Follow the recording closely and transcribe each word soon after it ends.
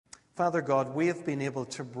Father God, we have been able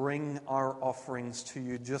to bring our offerings to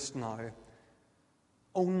you just now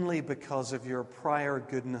only because of your prior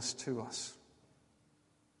goodness to us.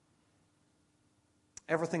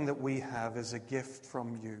 Everything that we have is a gift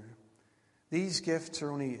from you. These gifts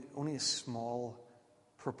are only a small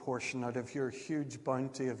proportion out of your huge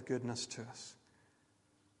bounty of goodness to us.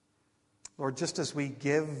 Lord, just as we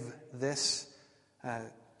give this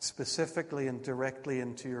specifically and directly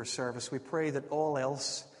into your service, we pray that all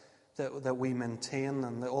else that we maintain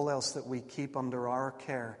and all else that we keep under our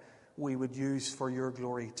care, we would use for your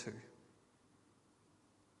glory too.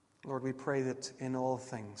 Lord, we pray that in all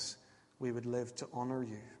things we would live to honor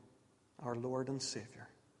you, our Lord and Savior.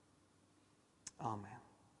 Amen.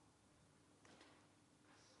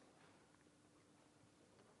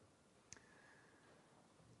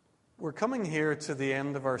 We're coming here to the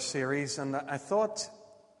end of our series, and I thought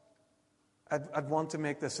I'd want to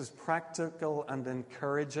make this as practical and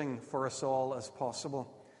encouraging for us all as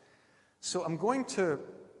possible. So I'm going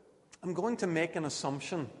to make an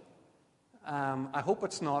assumption. I hope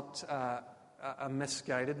it's not a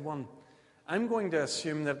misguided one. I'm going to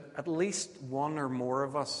assume that at least one or more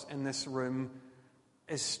of us in this room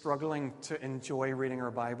is struggling to enjoy reading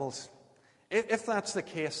our Bibles. If that's the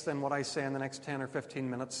case, then what I say in the next 10 or 15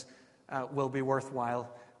 minutes will be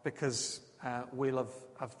worthwhile, because we'll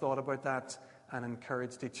have thought about that and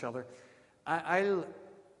encouraged each other.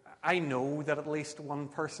 I know that at least one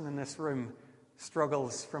person in this room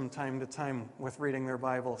struggles from time to time with reading their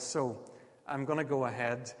Bible, so I'm going to go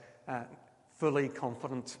ahead fully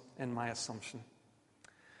confident in my assumption.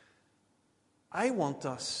 I want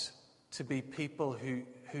us to be people who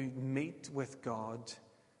meet with God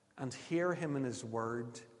and hear him in his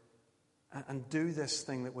word and do this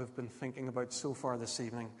thing that we've been thinking about so far this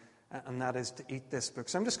evening, and that is to eat this book.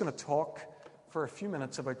 So I'm just going to talk for a few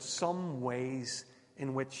minutes about some ways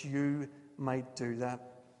in which you might do that.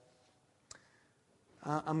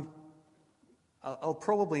 I'll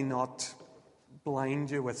probably not blind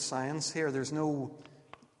you with science here. There's no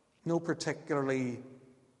particularly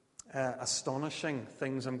astonishing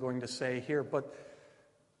things I'm going to say here, but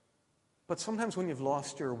sometimes when you've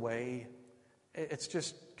lost your way, it's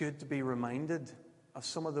just good to be reminded of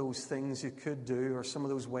some of those things you could do, or some of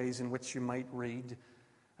those ways in which you might read.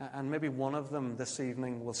 And maybe one of them this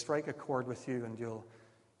evening will strike a chord with you, and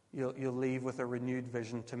you'll leave with a renewed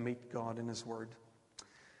vision to meet God in his word.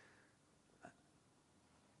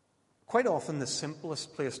 Quite often the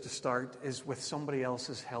simplest place to start is with somebody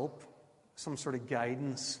else's help, some sort of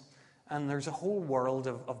guidance. And there's a whole world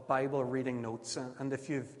of Bible reading notes. And if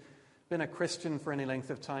you've been a Christian for any length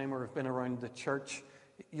of time, or have been around the church,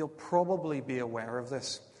 you'll probably be aware of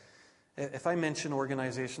this. If I mention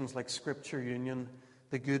organizations like Scripture Union,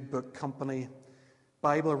 the Good Book Company,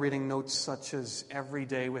 Bible reading notes such as Every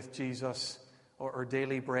Day with Jesus or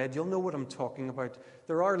Daily Bread, you'll know what I'm talking about.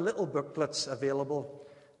 There are little booklets available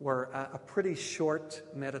where a pretty short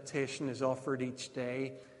meditation is offered each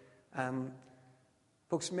day.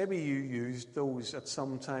 Folks, maybe you used those at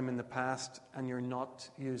some time in the past and you're not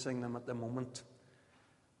using them at the moment.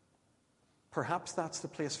 Perhaps that's the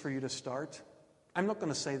place for you to start. I'm not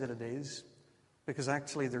going to say that it is, because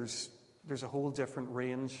actually there's a whole different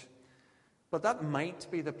range. But that might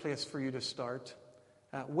be the place for you to start,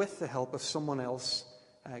 with the help of someone else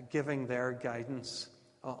giving their guidance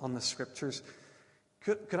on the Scriptures.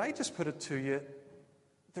 Could I just put it to you,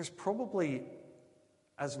 there's probably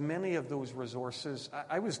as many of those resources.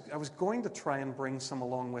 I was going to try and bring some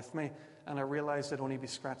along with me, and I realized I'd only be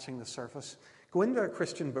scratching the surface. Go into a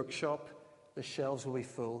Christian bookshop, the shelves will be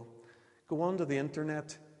full. Go onto the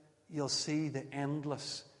internet, you'll see the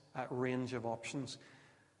endless range of options.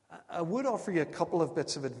 I would offer you a couple of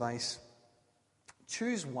bits of advice.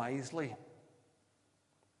 Choose wisely.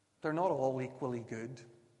 They're not all equally good.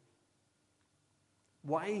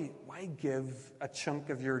 Why give a chunk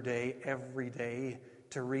of your day every day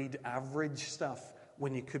to read average stuff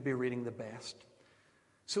when you could be reading the best?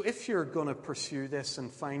 So if you're going to pursue this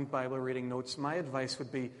and find Bible reading notes, my advice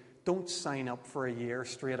would be, don't sign up for a year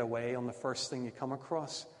straight away on the first thing you come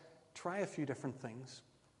across. Try a few different things.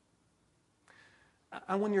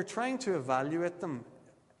 And when you're trying to evaluate them,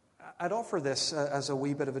 I'd offer this as a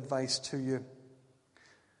wee bit of advice to you.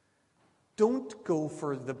 Don't go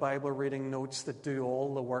for the Bible reading notes that do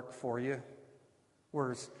all the work for you,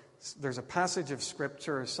 where there's a passage of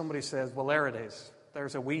Scripture, somebody says, well, there it is.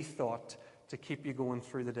 There's a wee thought to keep you going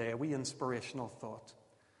through the day, a wee inspirational thought.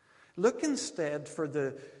 Look instead for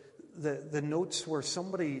the notes where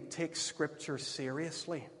somebody takes Scripture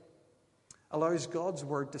seriously, allows God's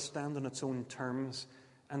Word to stand on its own terms,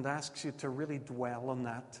 and asks you to really dwell on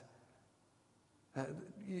that.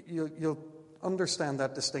 You'll understand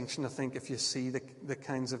that distinction, I think, if you see the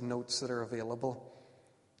kinds of notes that are available.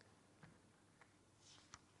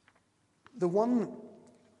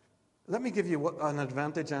 Let me give you an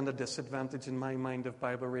advantage and a disadvantage in my mind of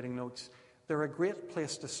Bible reading notes. They're a great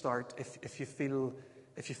place to start if you feel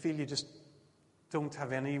you just don't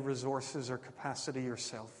have any resources or capacity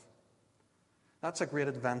yourself. That's a great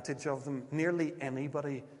advantage of them. Nearly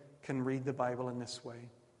anybody can read the Bible in this way.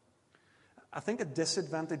 I think a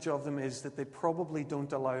disadvantage of them is that they probably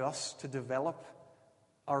don't allow us to develop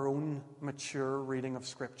our own mature reading of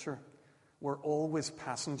Scripture. We're always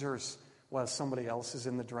passengers while somebody else is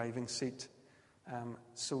in the driving seat.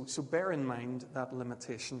 So bear in mind that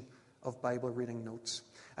limitation of Bible reading notes.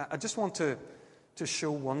 I just want to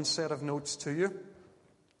show one set of notes to you.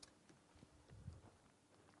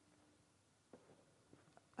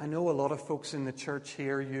 I know a lot of folks in the church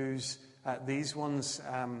here use these ones.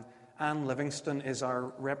 Anne Livingston is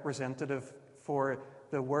our representative for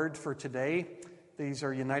the Word for Today. These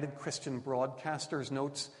are United Christian Broadcasters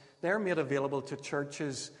notes. They're made available to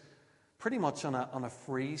churches pretty much on a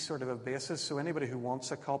free sort of a basis, so anybody who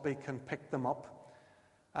wants a copy can pick them up.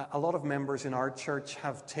 A lot of members in our church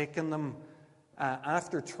have taken them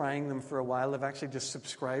after trying them for a while. They've actually just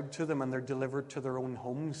subscribed to them and they're delivered to their own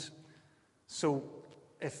homes. So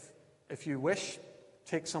if you wish,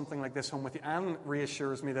 take something like this home with you. Anne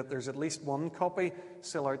reassures me that there's at least one copy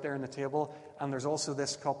still out there on the table, and there's also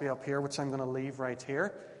this copy up here, which I'm going to leave right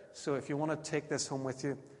here. So if you want to take this home with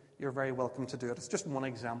you, you're very welcome to do it. It's just one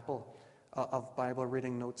example of Bible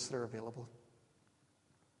reading notes that are available.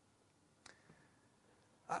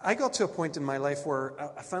 I got to a point in my life where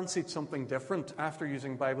I fancied something different after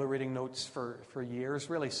using Bible reading notes for years,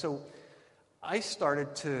 really. So I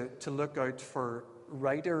started to look out for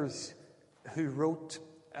writers who wrote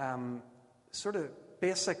sort of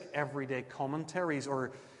basic everyday commentaries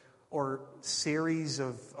or series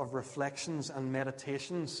of reflections and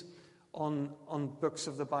meditations on books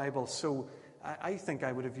of the Bible. So I think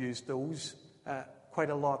I would have used those quite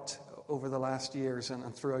a lot over the last years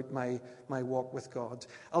and throughout my walk with God.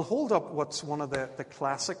 I'll hold up what's one of the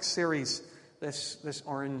classic series. This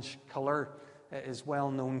orange colour is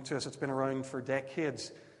well known to us. It's been around for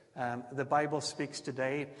decades. The Bible Speaks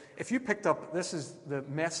Today. If you picked up, this is the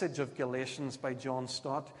Message of Galatians by John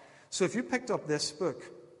Stott. So if you picked up this book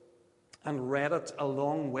and read it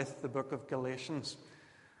along with the book of Galatians,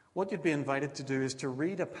 what you'd be invited to do is to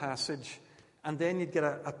read a passage, and then you'd get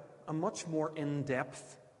a much more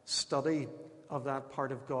in-depth study of that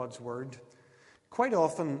part of God's Word. Quite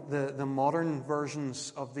often, the modern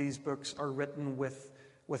versions of these books are written with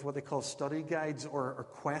what they call study guides or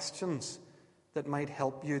questions that might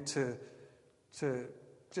help you to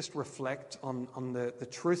just reflect on the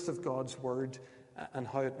truth of God's Word and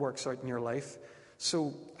how it works out in your life.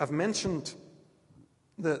 So I've mentioned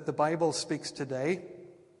the Bible Speaks Today.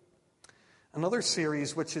 Another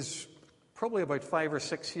series which is probably about 5 or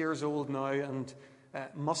 6 years old now and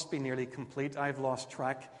must be nearly complete. I've lost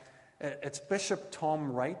track. It's Bishop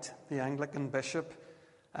Tom Wright, the Anglican bishop,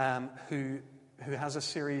 who has a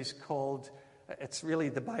series called, it's really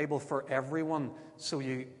the Bible for everyone. So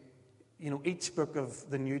you know, each book of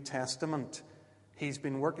the New Testament, he's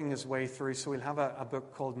been working his way through. So we'll have a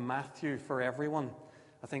book called Matthew for everyone.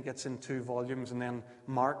 I think it's in 2 volumes, and then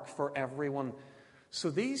Mark for everyone. So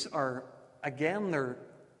these are, again,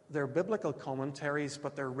 they're biblical commentaries,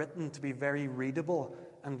 but they're written to be very readable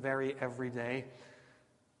and very everyday.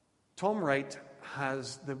 Tom Wright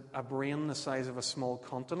has a brain the size of a small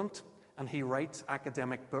continent, and he writes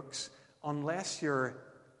academic books. Unless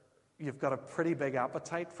you've got a pretty big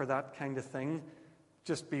appetite for that kind of thing,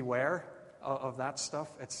 just beware of that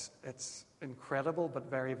stuff. It's incredible, but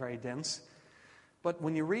very, very dense. But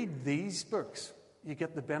when you read these books, you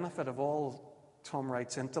get the benefit of all Tom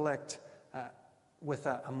Wright's intellect with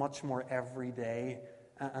a much more everyday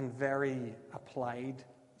and very applied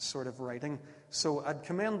sort of writing. So I'd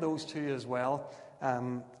commend those to you as well.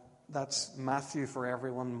 That's Matthew for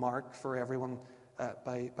everyone, Mark for everyone,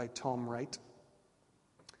 by Tom Wright.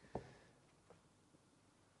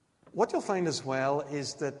 What you'll find as well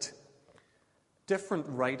is that different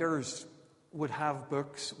writers would have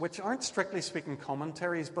books which aren't strictly speaking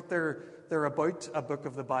commentaries, but they're about a book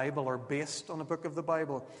of the Bible or based on a book of the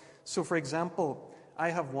Bible. So, for example, I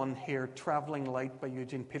have one here, Traveling Light by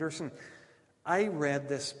Eugene Peterson. I read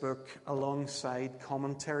this book alongside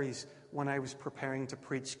commentaries when I was preparing to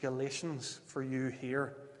preach Galatians for you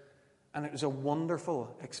here. And it was a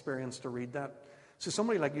wonderful experience to read that. So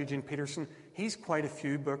somebody like Eugene Peterson, he's quite a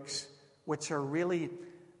few books which are really,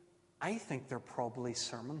 I think they're probably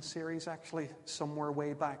sermon series actually, somewhere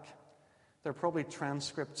way back. They're probably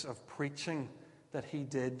transcripts of preaching that he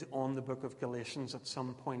did on the book of Galatians at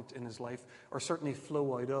some point in his life, or certainly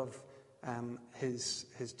flow out of his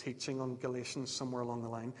teaching on Galatians somewhere along the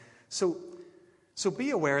line. So be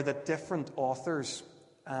aware that different authors,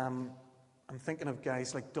 I'm thinking of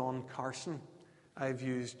guys like Don Carson. I've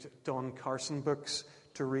used Don Carson books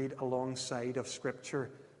to read alongside of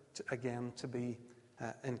Scripture, to be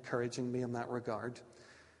encouraging me in that regard.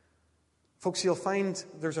 Folks, you'll find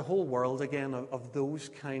there's a whole world, again, of those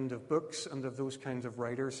kind of books and of those kinds of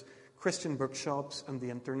writers. Christian bookshops and the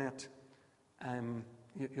internet.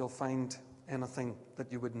 You'll find anything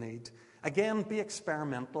that you would need. Again, be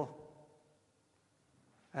experimental.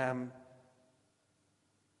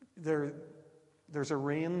 There's a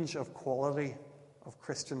range of quality of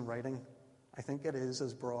Christian writing. I think it is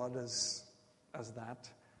as broad as that.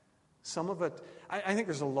 Some of it, I think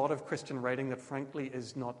there's a lot of Christian writing that frankly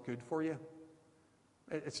is not good for you.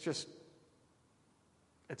 It's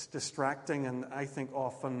distracting and I think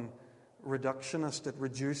often reductionist. It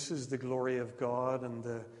reduces the glory of God and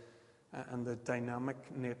the dynamic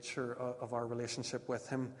nature of our relationship with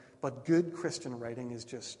Him. But good Christian writing is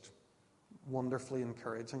just wonderfully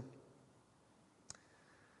encouraging.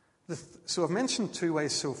 So I've mentioned 2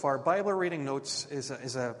 ways so far. Bible reading notes is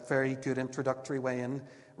a very good introductory way in.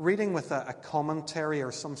 Reading with a commentary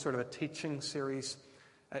or some sort of a teaching series,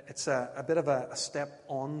 it's a bit of a step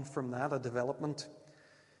on from that, a development.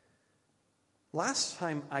 Last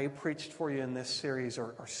time I preached for you in this series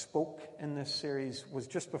or spoke in this series was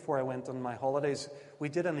just before I went on my holidays. We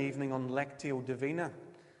did an evening on Lectio Divina,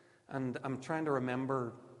 and I'm trying to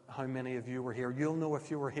remember how many of you were here. You'll know if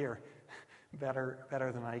you were here better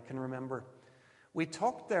than I can remember. We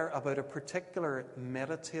talked there about a particular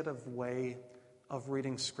meditative way of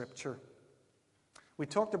reading Scripture. We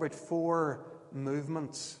talked about 4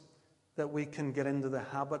 movements that we can get into the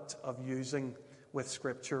habit of using with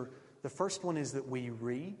Scripture. The first one is that we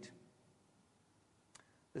read.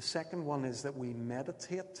 The second one is that we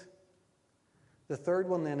meditate. The third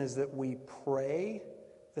one then is that we pray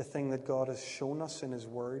the thing that God has shown us in His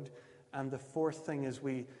Word. And the fourth thing is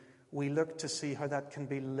we look to see how that can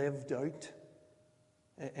be lived out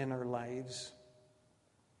in our lives.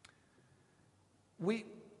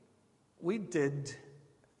 We did,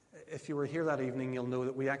 if you were here that evening, you'll know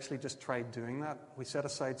that we actually just tried doing that. We set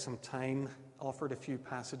aside some time, offered a few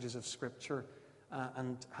passages of Scripture,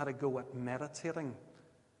 and had a go at meditating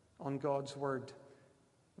on God's Word.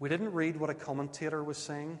 We didn't read what a commentator was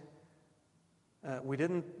saying. We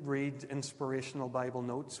didn't read inspirational Bible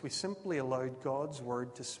notes. We simply allowed God's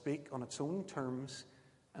Word to speak on its own terms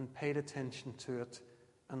and paid attention to it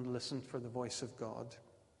and listened for the voice of God.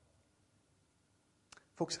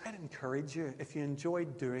 Folks, I'd encourage you, if you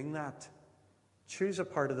enjoyed doing that, choose a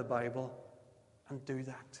part of the Bible and do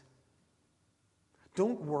that.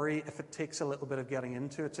 Don't worry if it takes a little bit of getting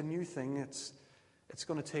into. It's a new thing. It's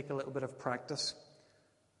going to take a little bit of practice.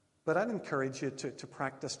 But I'd encourage you to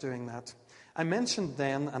practice doing that. I mentioned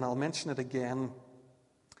then, and I'll mention it again,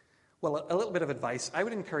 well, a little bit of advice. I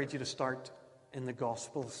would encourage you to start in the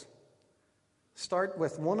Gospels. Start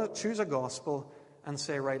with choose a Gospel and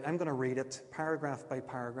say, right, I'm going to read it paragraph by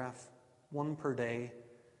paragraph, 1 per day.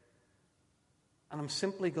 And I'm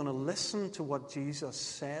simply going to listen to what Jesus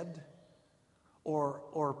said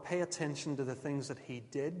or pay attention to the things that He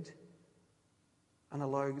did and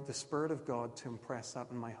allow the Spirit of God to impress that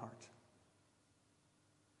in my heart.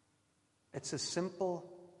 It's as simple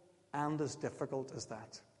and as difficult as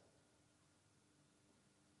that.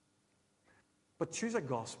 But choose a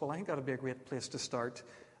gospel. I think that would be a great place to start.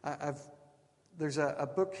 There's a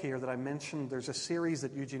book here that I mentioned. There's a series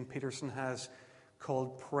that Eugene Peterson has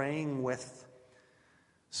called Praying With.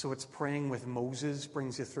 So it's Praying with Moses,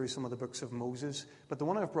 brings you through some of the books of Moses. But the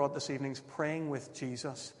one I've brought this evening is Praying with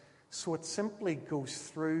Jesus. So it simply goes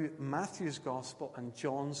through Matthew's Gospel and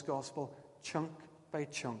John's Gospel, chunk by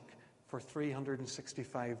chunk, for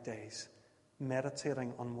 365 days,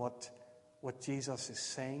 meditating on what Jesus is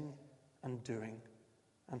saying and doing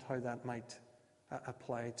and how that might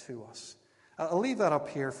apply to us. I'll leave that up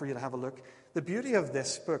here for you to have a look. The beauty of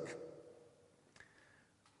this book,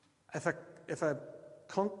 if I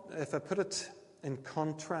put it in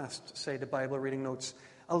contrast, say, to Bible reading notes,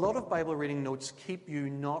 a lot of Bible reading notes keep you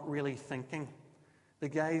not really thinking. The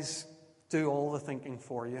guys do all the thinking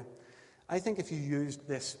for you. I think if you used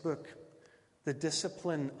this book, the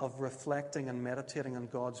discipline of reflecting and meditating on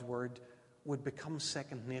God's Word would become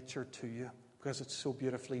second nature to you because it's so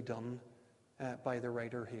beautifully done by the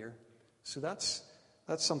writer here. So that's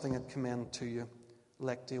something I'd commend to you,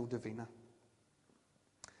 Lectio Divina.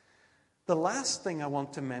 The last thing I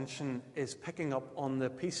want to mention is picking up on the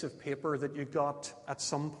piece of paper that you got at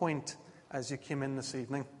some point as you came in this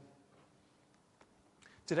evening.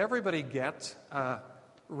 Did everybody get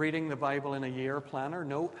reading the Bible in a year planner?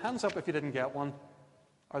 No? Hands up if you didn't get one.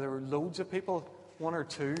 Are there loads of people? One or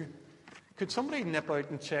two? Could somebody nip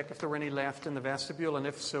out and check if there were any left in the vestibule? And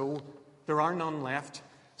if so, there are none left.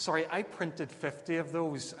 Sorry, I printed 50 of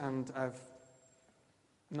those and I've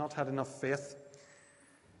not had enough faith.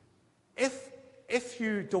 If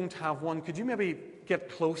you don't have one, could you maybe get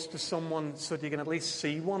close to someone so that you can at least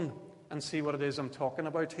see one and see what it is I'm talking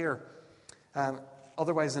about here?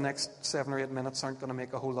 Otherwise, the next 7 or 8 minutes aren't going to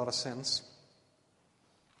make a whole lot of sense.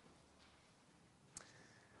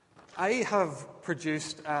 I have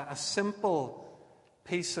produced a simple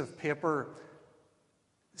piece of paper.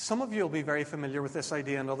 Some of you will be very familiar with this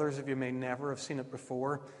idea, and others of you may never have seen it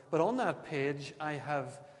before. But on that page, I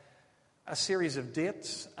have a series of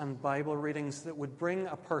dates and Bible readings that would bring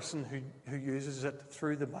a person who uses it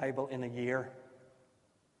through the Bible in a year.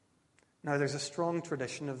 Now, there's a strong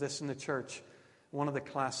tradition of this in the church. One of the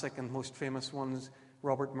classic and most famous ones,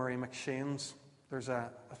 Robert Murray M'Cheyne's. There's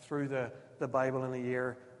a through the Bible in a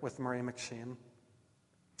year with Murray M'Cheyne.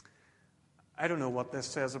 I don't know what this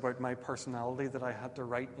says about my personality that I had to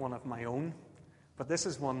write one of my own, but this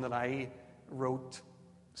is one that I wrote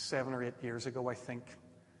 7 or 8 years ago, I think.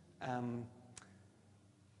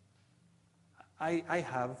 I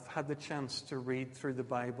have had the chance to read through the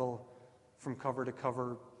Bible from cover to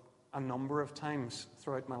cover a number of times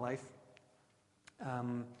throughout my life.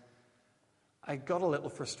 I got a little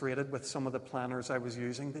frustrated with some of the planners I was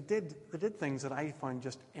using. They did things that I found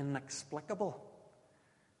just inexplicable.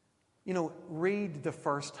 You know, read the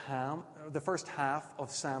first half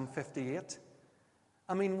of Psalm 58.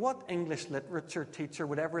 I mean, what English literature teacher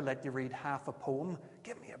would ever let you read half a poem?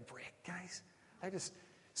 Give me a break, guys.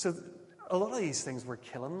 So a lot of these things were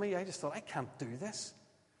killing me. I just thought, I can't do this.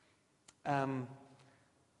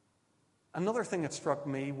 Another thing that struck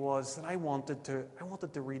me was that I wanted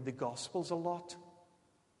to read the Gospels a lot.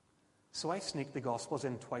 So I sneak the Gospels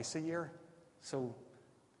in twice a year. So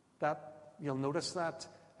that you'll notice that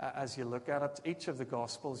as you look at it. Each of the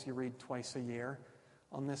Gospels you read twice a year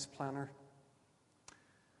on this planner.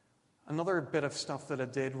 Another bit of stuff that I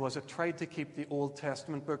did was I tried to keep the Old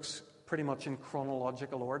Testament books pretty much in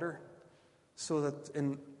chronological order, so that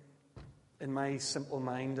in my simple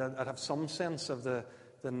mind I'd have some sense of the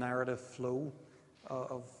narrative flow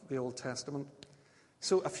of the Old Testament.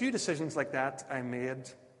 So a few decisions like that I made.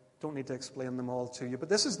 Don't need to explain them all to you, but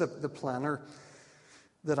this is the planner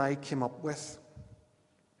that I came up with.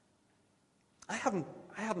 I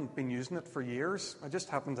haven't been using it for years. I just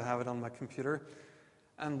happened to have it on my computer.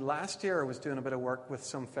 And last year I was doing a bit of work with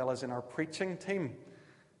some fellas in our preaching team.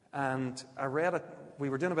 And I read it. We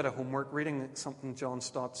were doing a bit of homework, reading something John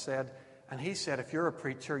Stott said. And he said, if you're a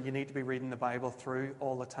preacher, you need to be reading the Bible through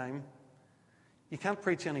all the time. You can't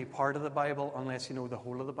preach any part of the Bible unless you know the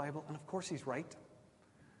whole of the Bible. And of course he's right.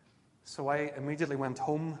 So I immediately went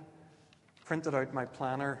home, printed out my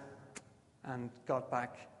planner, and got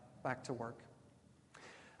back to work.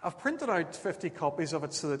 I've printed out 50 copies of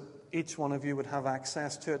it so that each one of you would have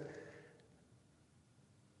access to it.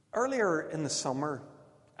 Earlier in the summer,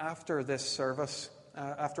 after this service,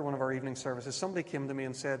 after one of our evening services, somebody came to me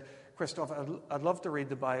and said, Christoph, I'd love to read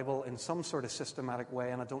the Bible in some sort of systematic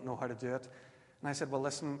way, and I don't know how to do it. And I said, well,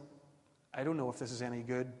 listen, I don't know if this is any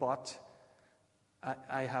good, but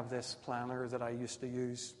I have this planner that I used to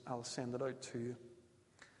use. I'll send it out to you.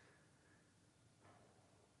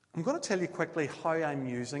 I'm going to tell you quickly how I'm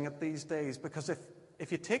using it these days, because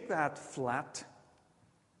if you take that flat,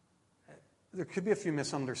 there could be a few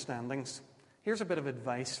misunderstandings. Here's a bit of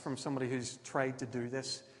advice from somebody who's tried to do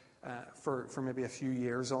this for maybe a few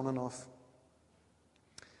years on and off.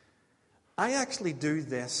 I actually do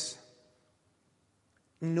this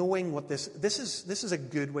knowing what this is a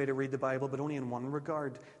good way to read the Bible, but only in one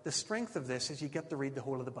regard. The strength of this is you get to read the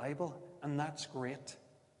whole of the Bible, and that's great.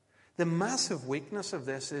 The massive weakness of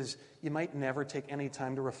this is you might never take any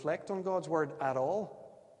time to reflect on God's Word at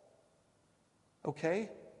all. Okay?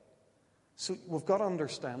 So we've got to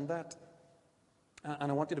understand that. And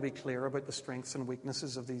I want you to be clear about the strengths and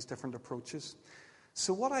weaknesses of these different approaches.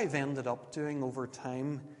 So what I've ended up doing over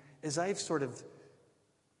time is I've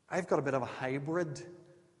got a bit of a hybrid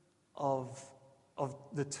of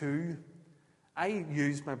the two. I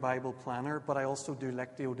use my Bible planner, but I also do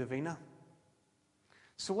Lectio Divina.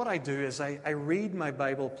 So what I do is I read my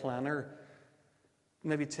Bible planner.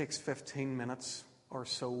 Maybe it takes 15 minutes or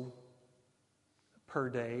so per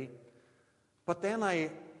day. But then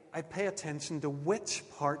I pay attention to which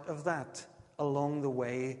part of that along the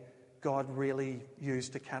way God really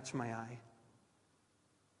used to catch my eye.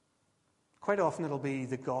 Quite often it'll be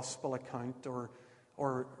the gospel account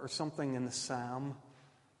or something in the psalm.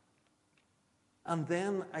 And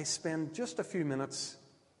then I spend just a few minutes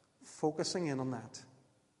focusing in on that.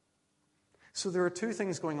 So there are two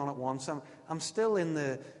things going on at once. I'm still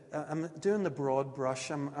I'm doing the broad brush.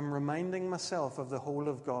 I'm reminding myself of the whole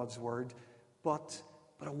of God's Word, but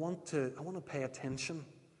I want to pay attention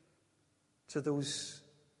to those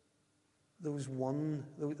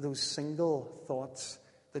single thoughts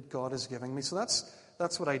that God is giving me. So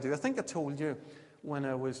that's what I do. I think I told you when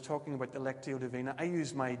I was talking about the Lectio Divina, I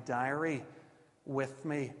use my diary with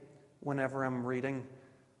me whenever I'm reading,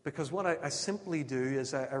 because what I simply do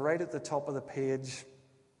is I write at the top of the page,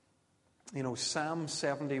 Psalm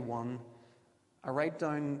 71. I write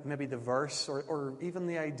down maybe the verse or even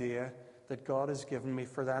the idea that God has given me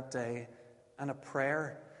for that day, and a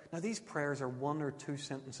prayer. Now, these prayers are 1 or 2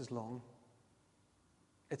 sentences long.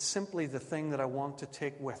 It's simply the thing that I want to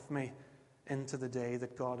take with me into the day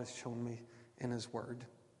that God has shown me in His Word.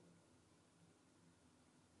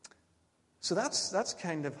 So that's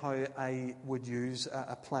kind of how I would use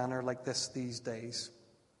a planner like this these days.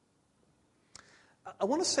 I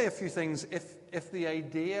want to say a few things. If the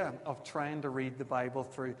idea of trying to read the Bible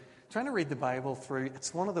through,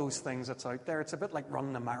 it's one of those things that's out there. It's a bit like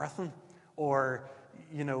running a marathon or,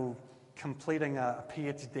 completing a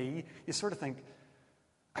PhD. You sort of think,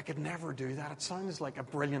 I could never do that. It sounds like a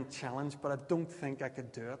brilliant challenge, but I don't think I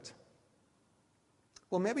could do it.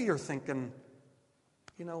 Well, maybe you're thinking,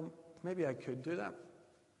 maybe I could do that.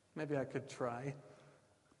 Maybe I could try.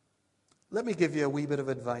 Let me give you a wee bit of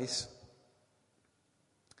advice.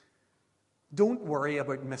 Don't worry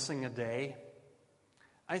about missing a day.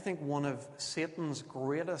 I think one of Satan's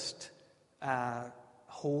greatest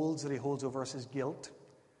holds that he holds over us is guilt.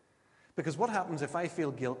 Because what happens if I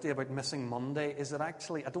feel guilty about missing Monday is that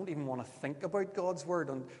actually I don't even want to think about God's Word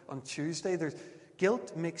on Tuesday.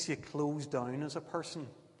 Guilt makes you close down as a person.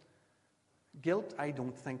 Guilt, I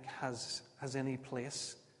don't think, has any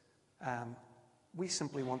place. We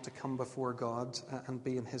simply want to come before God and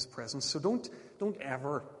be in His presence. So don't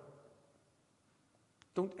ever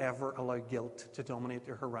allow guilt to dominate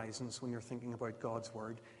your horizons when you're thinking about God's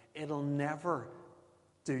Word. It'll never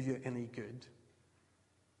do you any good.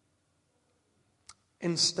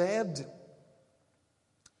 Instead,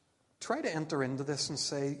 try to enter into this and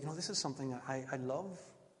say, this is something I love.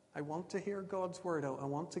 I want to hear God's Word. I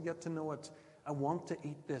want to get to know it. I want to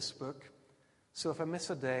eat this book. So if I miss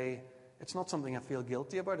a day, it's not something I feel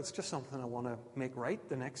guilty about. It's just something I want to make right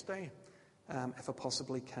the next day, if I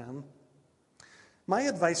possibly can. My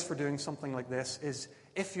advice for doing something like this is,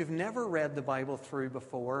 if you've never read the Bible through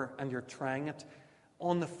before and you're trying it,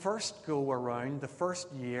 on the first go around, the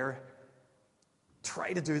first year,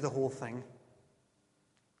 try to do the whole thing.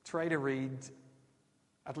 Try to read,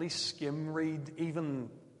 at least skim read, even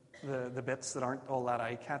the bits that aren't all that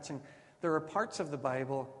eye-catching. There are parts of the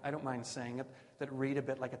Bible, I don't mind saying it, that read a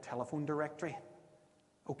bit like a telephone directory.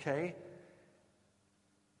 Okay?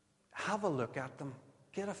 Have a look at them.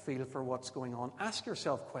 Get a feel for what's going on. Ask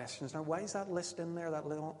yourself questions. Now, why is that list in there, that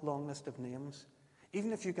long list of names?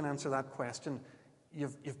 Even if you can answer that question,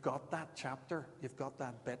 you've got that chapter, you've got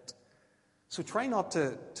that bit. So try not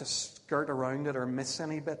to skirt around it or miss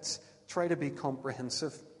any bits. Try to be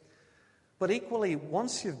comprehensive. But equally,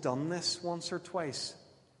 once you've done this once or twice,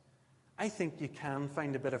 I think you can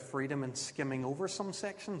find a bit of freedom in skimming over some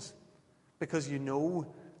sections, because you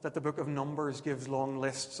know that the book of Numbers gives long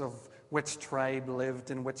lists of which tribe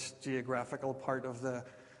lived in which geographical part of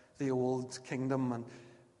the old kingdom.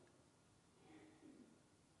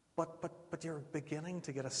 But you're beginning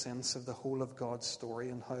to get a sense of the whole of God's story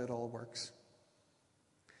and how it all works.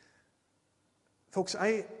 Folks,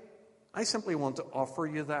 I simply want to offer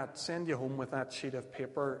you that, send you home with that sheet of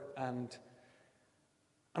paper, and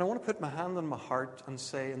I want to put my hand on my heart and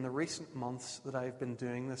say, in the recent months that I've been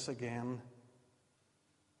doing this again,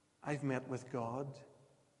 I've met with God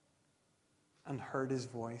and heard His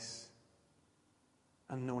voice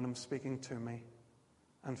and known Him speaking to me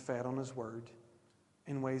and fed on His Word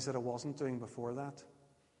in ways that I wasn't doing before that.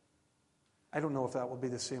 I don't know if that will be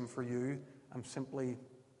the same for you. I'm simply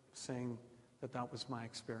saying that was my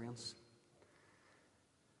experience.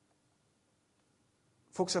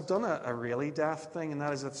 Folks, I've done a really daft thing, and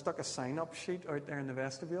that is I've stuck a sign-up sheet out there in the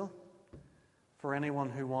vestibule for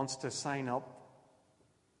anyone who wants to sign up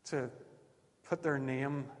to put their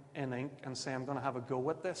name in ink and say, I'm going to have a go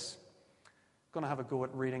at this. I'm going to have a go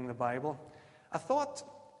at reading the Bible. I thought,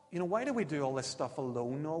 why do we do all this stuff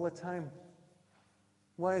alone all the time?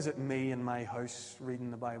 Why is it me in my house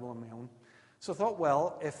reading the Bible on my own? So I thought,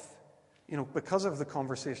 well, because of the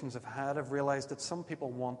conversations I've had, I've realized that some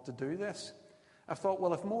people want to do this. I've thought,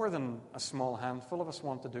 well, if more than a small handful of us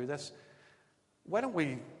want to do this, why don't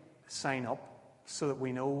we sign up so that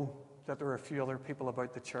we know that there are a few other people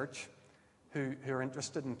about the church who are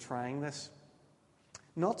interested in trying this?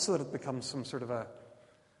 Not so that it becomes some sort of a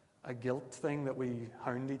guilt thing that we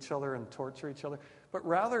hound each other and torture each other, but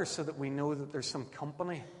rather so that we know that there's some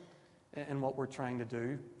company in what we're trying to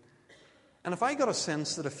do. And if I got a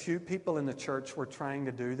sense that a few people in the church were trying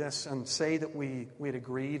to do this, and say that we had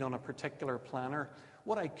agreed on a particular planner,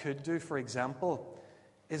 what I could do, for example,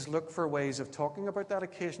 is look for ways of talking about that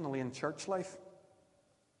occasionally in church life.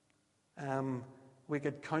 We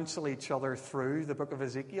could counsel each other through the book of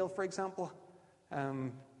Ezekiel, for example.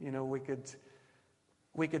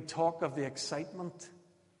 We could talk of the excitement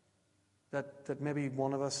that maybe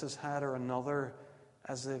one of us has had, or another,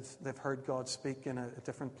 as they've heard God speak in a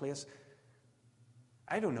different place.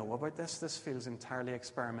 I don't know about this. This feels entirely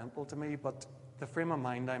experimental to me, but the frame of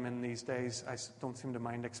mind I'm in these days, I don't seem to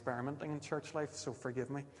mind experimenting in church life, so forgive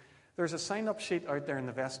me. There's a sign-up sheet out there in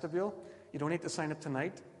the vestibule. You don't need to sign it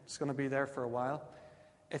tonight. It's going to be there for a while.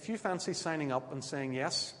 If you fancy signing up and saying,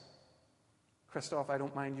 yes, Christoph, I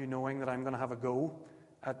don't mind you knowing that I'm going to have a go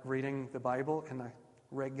at reading the Bible in a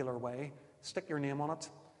regular way, stick your name on it.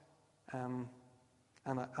 And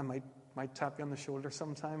I might tap you on the shoulder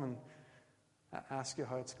sometime and ask you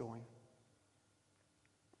how it's going.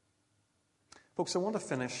 Folks, I want to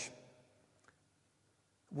finish.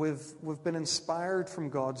 We've been inspired from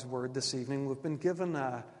God's Word this evening. We've been given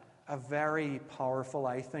a very powerful,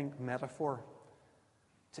 I think, metaphor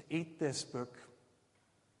to eat this book,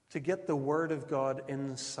 to get the Word of God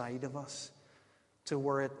inside of us, to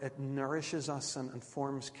where it nourishes us and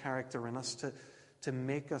forms character in us, to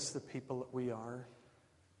make us the people that we are.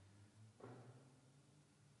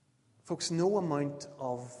 Folks, no amount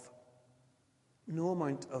of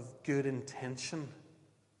good intention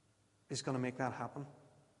is going to make that happen.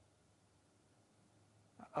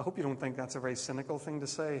 I hope you don't think that's a very cynical thing to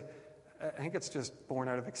say. I think it's just born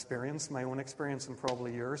out of experience, my own experience and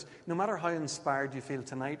probably yours. No matter how inspired you feel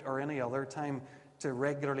tonight or any other time to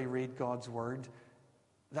regularly read God's Word,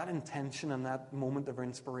 that intention and that moment of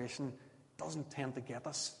inspiration doesn't tend to get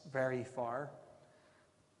us very far.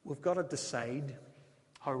 We've got to decide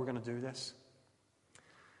how we're going to do this.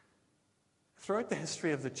 Throughout the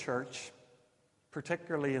history of the church,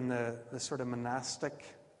 particularly in the sort of monastic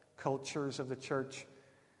cultures of the church,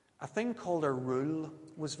 a thing called a rule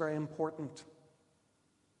was very important.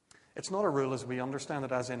 It's not a rule as we understand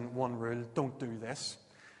it, as in one rule, don't do this.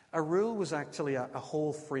 A rule was actually a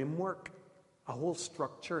whole framework, a whole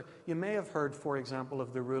structure. You may have heard, for example,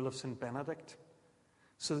 of the rule of St. Benedict.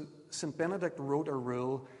 So St. Benedict wrote a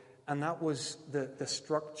rule, and that was the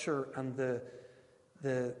structure and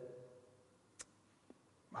the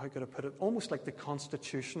how could I put it, almost like the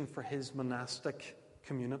constitution for his monastic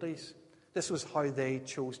communities. This was how they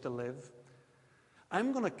chose to live.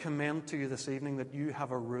 I'm going to commend to you this evening that you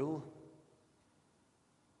have a rule.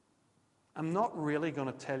 I'm not really going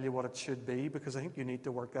to tell you what it should be, because I think you need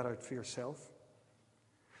to work that out for yourself.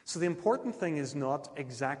 So the important thing is not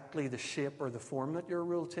exactly the shape or the form that your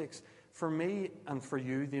rule takes. For me and for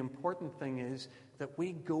you, the important thing is that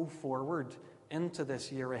we go forward into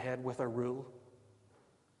this year ahead with a rule,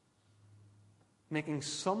 making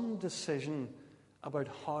some decision about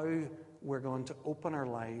how we're going to open our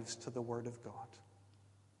lives to the Word of God.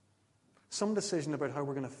 Some decision about how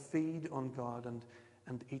we're going to feed on God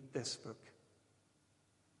and eat this book.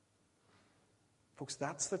 Folks,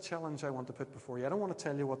 that's the challenge I want to put before you. I don't want to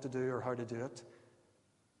tell you what to do or how to do it,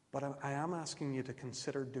 but I am asking you to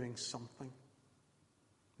consider doing something,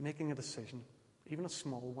 making a decision, even a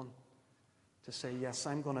small one, to say, yes,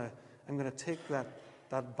 I'm going to take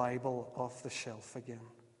that Bible off the shelf again.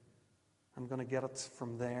 I'm going to get it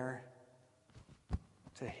from there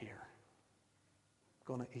to here.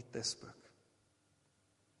 I'm going to eat this book.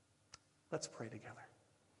 Let's pray together.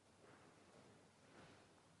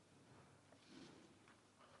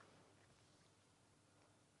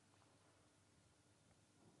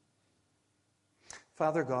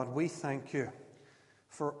 Father God, we thank you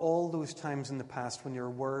for all those times in the past when your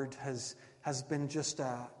word has been just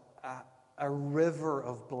a river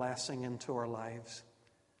of blessing into our lives.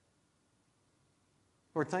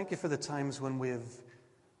 Lord, thank you for the times when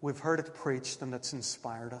we've heard it preached and it's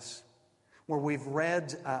inspired us, where we've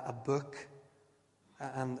read a book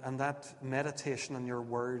and that meditation on your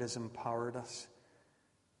word has empowered us.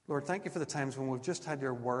 Lord, thank you for the times when we've just had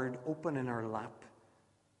your word open in our lap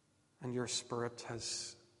and your Spirit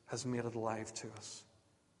has made it alive to us.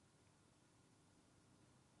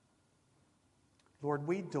 Lord,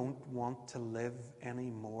 we don't want to live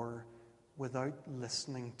anymore without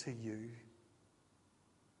listening to you.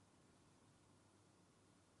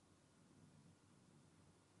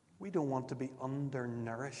 We don't want to be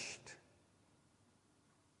undernourished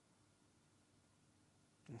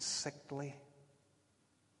and sickly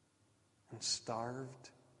and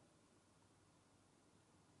starved.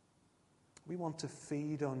 We want to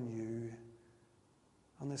feed on you,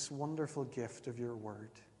 on this wonderful gift of your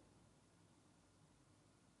word.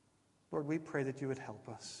 Lord, we pray that you would help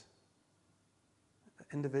us,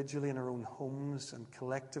 individually in our own homes and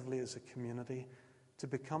collectively as a community, to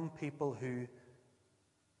become people who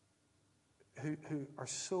are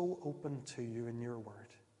so open to you in your word,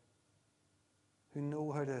 who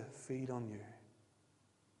know how to feed on you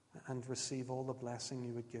and receive all the blessing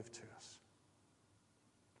you would give to us.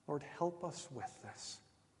 Lord, help us with this.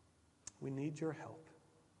 We need your help.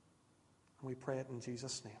 And we pray it in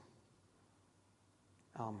Jesus' name.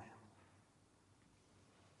 Amen.